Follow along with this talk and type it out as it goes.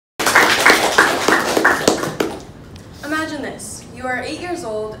Imagine this. You are 8 years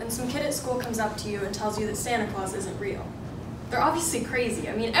old and some kid at school comes up to you and tells you that Santa Claus isn't real. They're obviously crazy.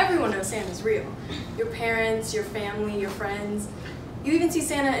 I mean, everyone knows Santa's real. Your parents, your family, your friends. You even see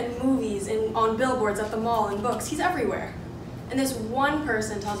Santa in movies, on billboards, at the mall, in books. He's everywhere. And this one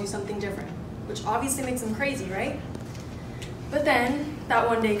person tells you something different, which obviously makes them crazy, right? But then, that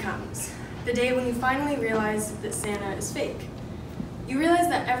one day comes. The day when you finally realize that Santa is fake. You realize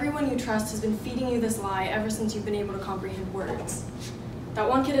that everyone you trust has been feeding you this lie ever since you've been able to comprehend words. That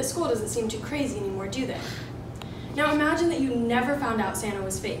one kid at school doesn't seem too crazy anymore, do they? Now imagine that you never found out Santa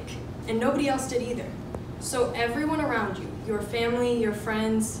was fake, and nobody else did either. So everyone around you, your family, your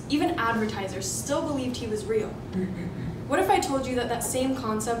friends, even advertisers, still believed he was real. What if I told you that that same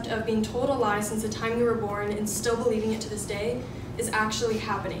concept of being told a lie since the time you were born and still believing it to this day is actually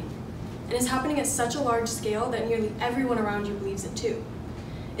happening? And is happening at such a large scale that nearly everyone around you believes it too.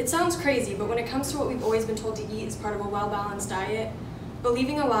 It sounds crazy, but when it comes to what we've always been told to eat as part of a well-balanced diet,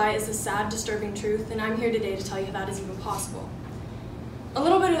 believing a lie is a sad, disturbing truth, and I'm here today to tell you that is even possible. A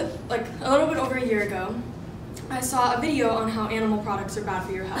little bit over a year ago, I saw a video on how animal products are bad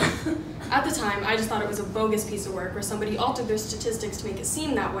for your health. At the time, I just thought it was a bogus piece of work where somebody altered their statistics to make it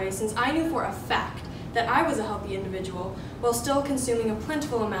seem that way, since I knew for a fact that I was a healthy individual while still consuming a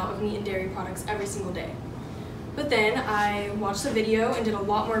plentiful amount of meat and dairy products every single day. But then I watched the video and did a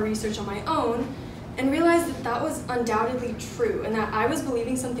lot more research on my own and realized that that was undoubtedly true and that I was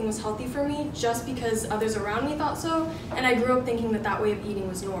believing something was healthy for me just because others around me thought so, and I grew up thinking that that way of eating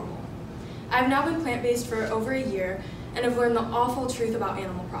was normal. I've now been plant-based for over a year and have learned the awful truth about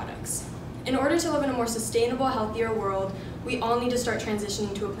animal products. In order to live in a more sustainable, healthier world, we all need to start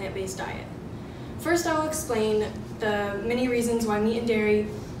transitioning to a plant-based diet. First, I will explain the many reasons why meat and dairy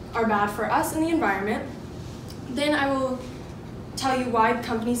are bad for us and the environment. Then I will tell you why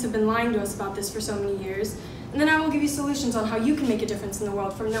companies have been lying to us about this for so many years. And then I will give you solutions on how you can make a difference in the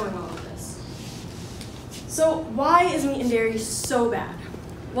world from knowing all of this. So why is meat and dairy so bad?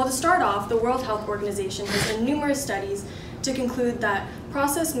 Well, to start off, the World Health Organization has done numerous studies to conclude that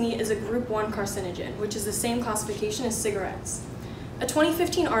processed meat is a Group 1 carcinogen, which is the same classification as cigarettes. A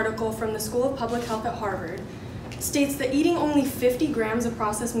 2015 article from the School of Public Health at Harvard states that eating only 50 grams of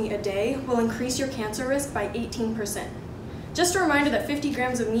processed meat a day will increase your cancer risk by 18%. Just a reminder that 50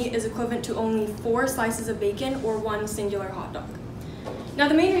 grams of meat is equivalent to only 4 slices of bacon or 1 singular hot dog. Now,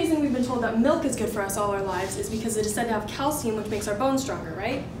 the main reason we've been told that milk is good for us all our lives is because it is said to have calcium, which makes our bones stronger,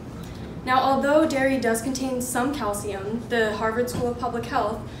 right? Now, although dairy does contain some calcium, the Harvard School of Public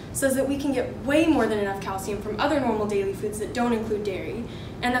Health says that we can get way more than enough calcium from other normal daily foods that don't include dairy,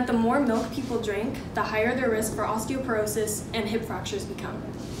 and that the more milk people drink, the higher their risk for osteoporosis and hip fractures become.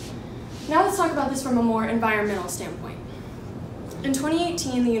 Now let's talk about this from a more environmental standpoint. In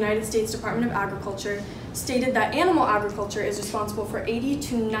 2018, the United States Department of Agriculture stated that animal agriculture is responsible for 80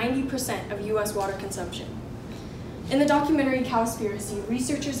 to 90% of US water consumption. In the documentary Cowspiracy,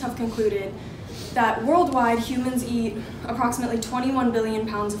 researchers have concluded that worldwide humans eat approximately 21 billion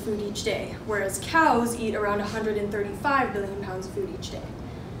pounds of food each day, whereas cows eat around 135 billion pounds of food each day.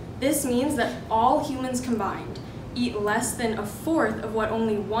 This means that all humans combined eat less than a fourth of what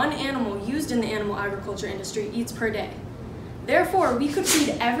only one animal used in the animal agriculture industry eats per day. Therefore, we could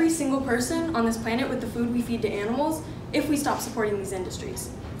feed every single person on this planet with the food we feed to animals if we stop supporting these industries.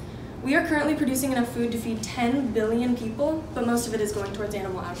 We are currently producing enough food to feed 10 billion people, but most of it is going towards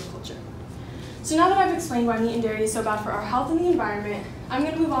animal agriculture. So now that I've explained why meat and dairy is so bad for our health and the environment, I'm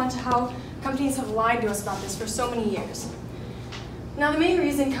going to move on to how companies have lied to us about this for so many years. Now, the main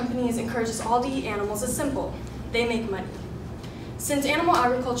reason companies encourage us all to eat animals is simple. They make money. Since animal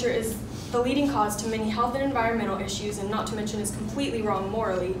agriculture is the leading cause to many health and environmental issues, and not to mention is completely wrong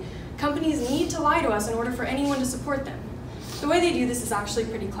morally, companies need to lie to us in order for anyone to support them. The way they do this is actually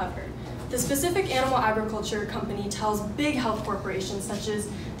pretty clever. The specific animal agriculture company tells big health corporations such as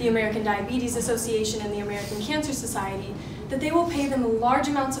the American Diabetes Association and the American Cancer Society that they will pay them large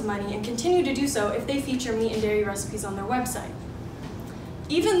amounts of money and continue to do so if they feature meat and dairy recipes on their website.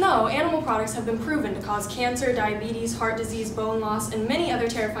 Even though animal products have been proven to cause cancer, diabetes, heart disease, bone loss, and many other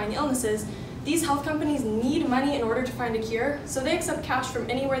terrifying illnesses, these health companies need money in order to find a cure, so they accept cash from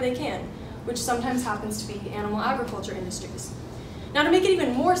anywhere they can, which sometimes happens to be animal agriculture industries. Now, to make it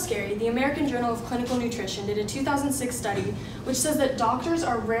even more scary, the American Journal of Clinical Nutrition did a 2006 study which says that doctors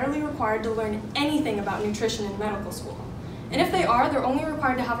are rarely required to learn anything about nutrition in medical school. And if they are, they're only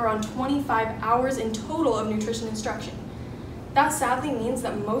required to have around 25 hours in total of nutrition instruction. That sadly means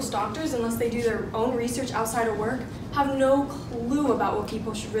that most doctors, unless they do their own research outside of work, have no clue about what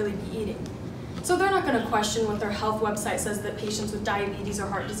people should really be eating. So they're not going to question what their health website says that patients with diabetes or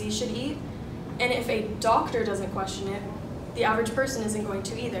heart disease should eat. And if a doctor doesn't question it, the average person isn't going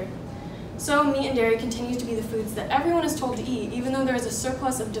to either. So meat and dairy continues to be the foods that everyone is told to eat, even though there is a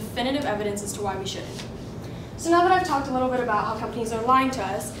surplus of definitive evidence as to why we shouldn't. So now that I've talked a little bit about how companies are lying to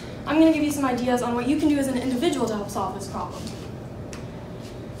us, I'm going to give you some ideas on what you can do as an individual to help solve this problem.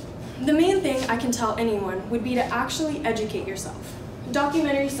 The main thing I can tell anyone would be to actually educate yourself.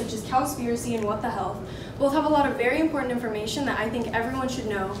 Documentaries such as Cowspiracy and What the Health both have a lot of very important information that I think everyone should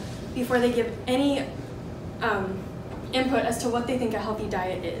know before they give any input as to what they think a healthy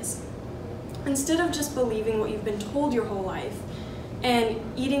diet is. Instead of just believing what you've been told your whole life and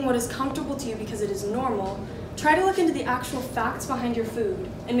eating what is comfortable to you because it is normal, try to look into the actual facts behind your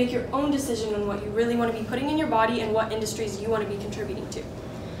food and make your own decision on what you really want to be putting in your body and what industries you want to be contributing to.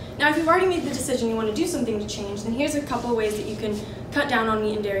 Now, if you've already made the decision you want to do something to change, then here's a couple of ways that you can cut down on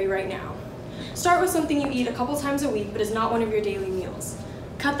meat and dairy right now. Start with something you eat a couple times a week but is not one of your daily meals.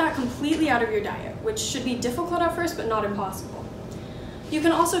 Cut that completely out of your diet, which should be difficult at first but not impossible. You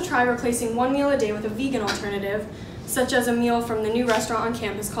can also try replacing one meal a day with a vegan alternative, such as a meal from the new restaurant on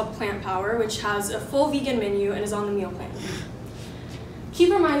campus called Plant Power, which has a full vegan menu and is on the meal plan.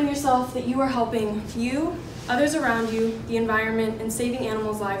 Keep reminding yourself that you are helping you, others around you, the environment, and saving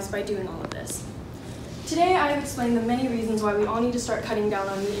animals' lives by doing all of this. Today I have explained the many reasons why we all need to start cutting down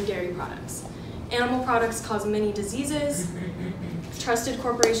on meat and dairy products. Animal products cause many diseases, trusted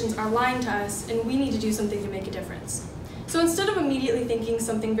corporations are lying to us, and we need to do something to make a difference. So instead of immediately thinking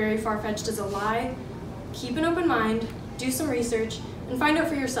something very far-fetched is a lie, keep an open mind, do some research, and find out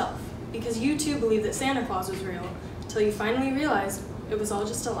for yourself, because you too believe that Santa Claus was real, until you finally realize it was all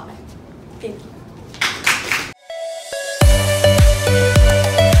just a lie. Thank you.